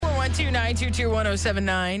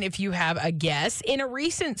702-922-1079 if you have a guess. In a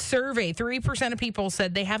recent survey, 3% of people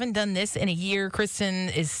said they haven't done this in a year. Kristen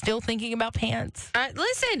is still thinking about pants.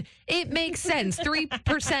 Listen, it makes sense.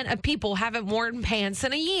 3% of people haven't worn pants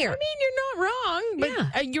in a year. I mean, you're not wrong,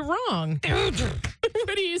 but you're wrong.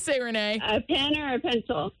 What do you say, Renee? A pen or a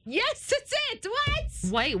pencil? Yes, that's it.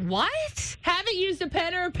 What? Wait, what? Haven't used a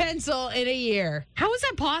pen or a pencil in a year. How is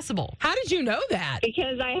that possible? How did you know that?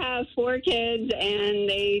 Because I have 4 kids and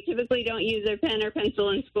they typically don't use their pen or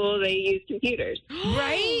pencil in school. They use computers.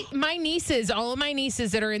 Right? My nieces, all of my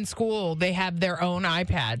nieces that are in school, they have their own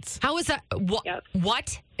iPads. How is that? Yep.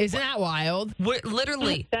 What? Isn't that wild?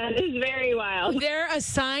 Literally. That is very wild. They're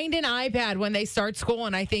assigned an iPad when they start school,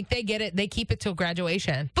 and I think they get it. They keep it till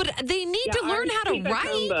graduation. But they need to learn how to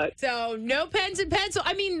write. So no pens and pencil.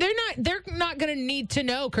 I mean, they're not going to need to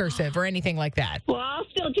know cursive or anything like that. Well, I'll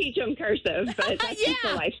still teach them cursive, but that's just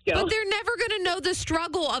a life skill. But they're never going to know the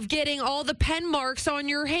struggle of getting all the pen marks on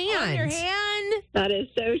your hand. On your hand. That is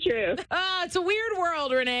so true. It's a weird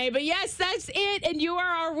world, Renee. But yes, that's it. And you are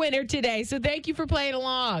our winner today. So thank you for playing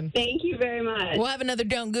along. Thank you very much. We'll have another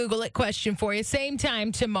Don't Google It question for you. Same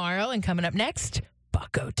time tomorrow. And coming up next,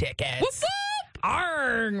 Bucko tickets. Whoop, whoop.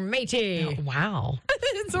 Arr, matey. Oh, wow.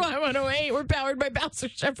 It's Y108. We're powered by Bowser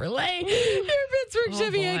Chevrolet. Your Pittsburgh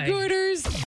Chevy boy. headquarters.